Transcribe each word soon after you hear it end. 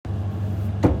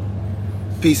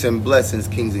Peace and blessings,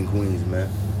 kings and queens, man.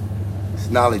 This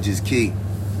knowledge is key.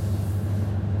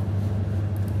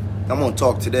 I'm going to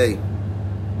talk today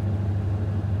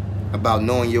about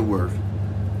knowing your worth.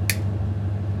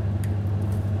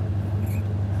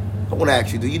 I want to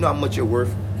ask you, do you know how much you're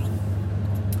worth?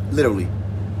 Literally.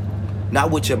 Not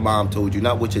what your mom told you,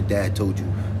 not what your dad told you.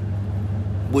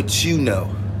 What you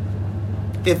know.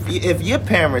 If your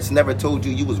parents never told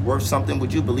you was worth something,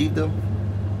 would you believe them?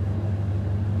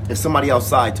 If somebody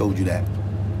outside told you that.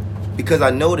 Because I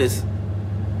notice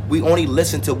we only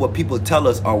listen to what people tell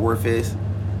us our worth is,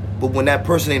 but when that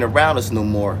person ain't around us no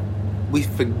more, we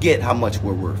forget how much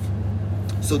we're worth.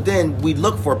 So then we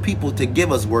look for people to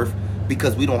give us worth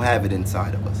because we don't have it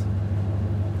inside of us.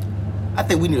 I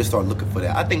think we need to start looking for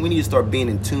that. I think we need to start being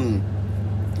in tune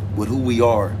with who we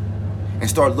are and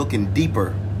start looking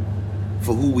deeper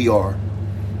for who we are.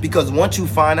 Because once you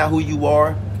find out who you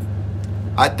are,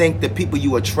 I think the people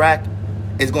you attract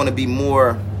is going to be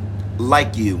more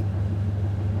like you.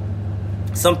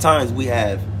 Sometimes we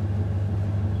need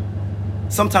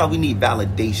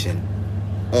validation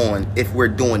on if we're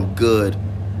doing good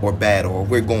or bad, or if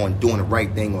we're doing the right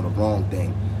thing or the wrong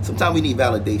thing. Sometimes we need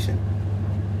validation.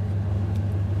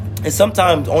 And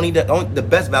sometimes only the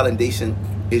best validation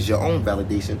is your own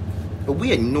validation. But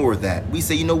we ignore that. We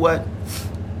say, you know what?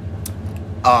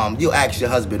 You'll ask your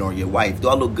husband or your wife, do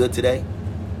I look good today?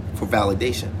 For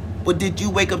validation. But did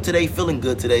you wake up today feeling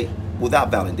good today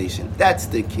without validation? That's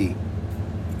the key.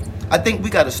 I think we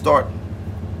got to start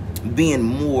being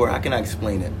more, how can I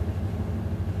explain it?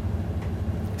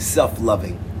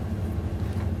 Self-loving.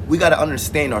 We got to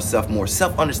understand ourselves more.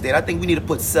 Self-understand. I think we need to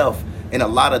put self in a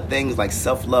lot of things like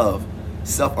self-love,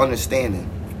 self-understanding,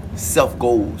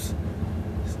 self-goals.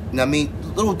 You know what I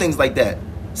mean? Little things like that.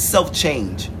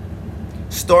 Self-change.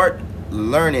 Start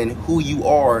learning who you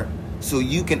are so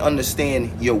you can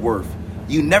understand your worth.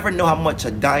 You never know how much a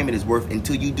diamond is worth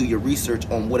until you do your research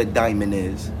on what a diamond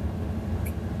is.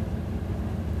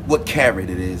 What carat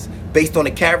it is. Based on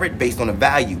the carat, based on the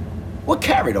value. What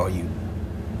carat are you?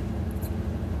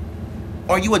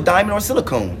 Are you a diamond or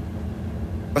silicone?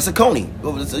 Or zirconia?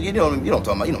 You know what I'm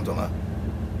talking about.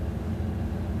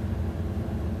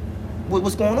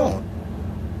 What's going on?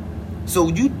 So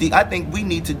I think we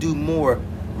need to do more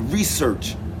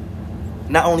research.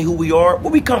 Not only who we are,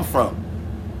 where we come from.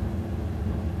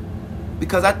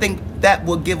 Because I think that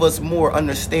will give us more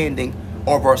understanding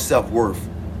of our self-worth.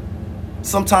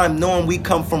 Sometimes knowing we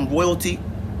come from royalty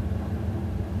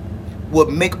would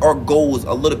make our goals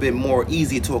a little bit more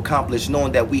easy to accomplish,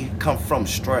 knowing that we come from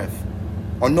strength.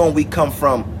 Or knowing we come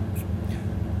from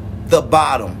the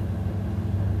bottom.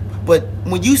 But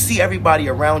when you see everybody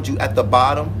around you at the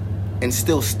bottom and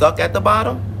still stuck at the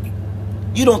bottom,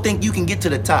 you don't think you can get to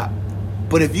the top.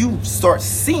 But if you start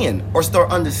seeing or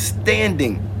start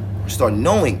understanding or start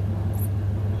knowing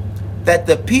that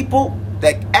the people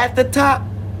that at the top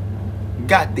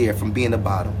got there from being the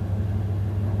bottom.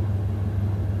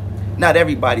 Not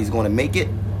everybody's going to make it,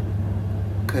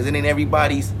 because it ain't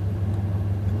everybody's.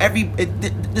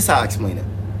 This is how I explain it.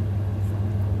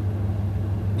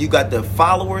 You got the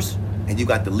followers and you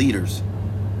got the leaders.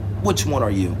 Which one are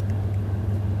you?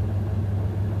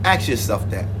 Ask yourself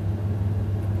that.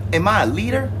 Am I a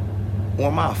leader or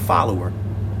am I a follower?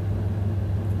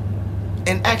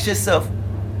 And ask yourself,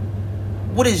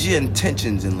 what is your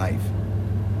intentions in life?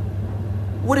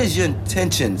 What is your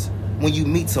intentions when you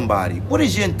meet somebody? What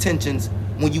is your intentions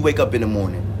when you wake up in the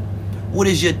morning? What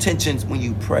is your intentions when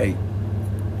you pray?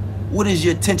 What is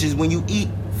your intentions when you eat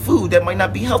food that might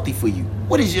not be healthy for you?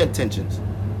 What is your intentions?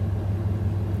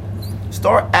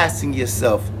 Start asking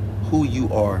yourself who you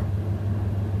are.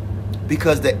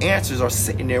 Because the answers are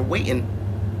sitting there waiting.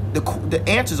 The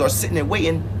answers are sitting there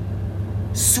waiting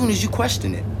as soon as you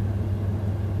question it.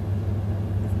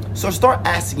 So start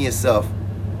asking yourself,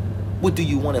 what do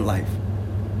you want in life?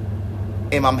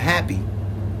 Am I happy?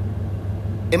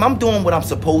 Am I doing what I'm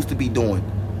supposed to be doing?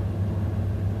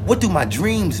 What do my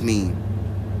dreams mean?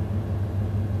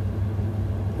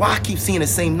 Why I keep seeing the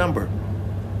same number?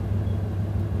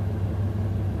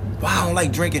 Why I don't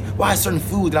like drinking? Why is certain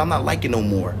food that I'm not liking no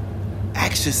more?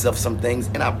 Ask yourself some things,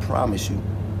 and I promise you,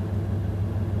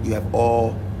 you have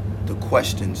all the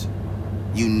questions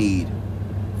you need.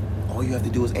 All you have to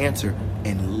do is answer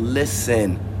and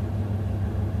listen.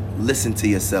 Listen to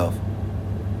yourself.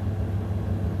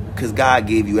 Because God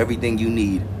gave you everything you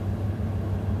need.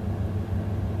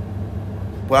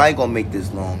 But I ain't gonna make this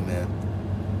long, man.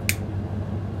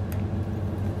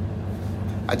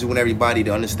 I just want everybody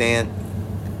to understand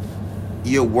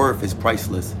your worth is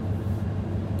priceless.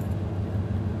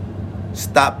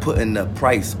 Stop putting the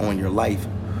price on your life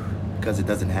because it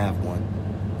doesn't have one.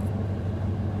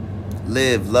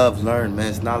 Live, love, learn,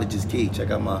 man. Knowledge is key.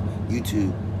 Check out my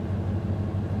YouTube.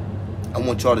 I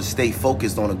want y'all to stay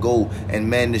focused on a goal. And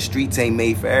man, the streets ain't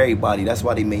made for everybody. That's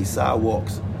why they made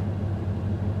sidewalks.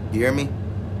 You hear me?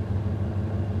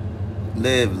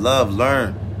 Live, love,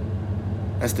 learn.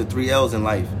 That's the 3 L's in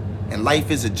life. And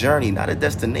life is a journey, not a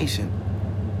destination.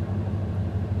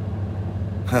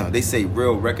 They say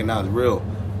real, recognize real.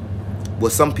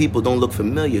 Well, some people don't look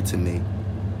familiar to me.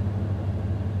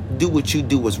 Do what you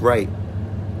do what's right.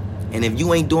 And if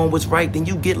you ain't doing what's right, then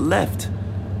you get left.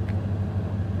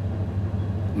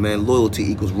 Man, loyalty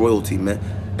equals royalty, man.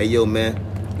 Hey, yo, man.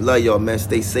 Love y'all, man.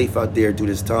 Stay safe out there through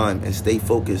this time. And stay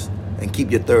focused. And keep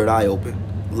your third eye open.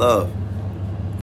 Love.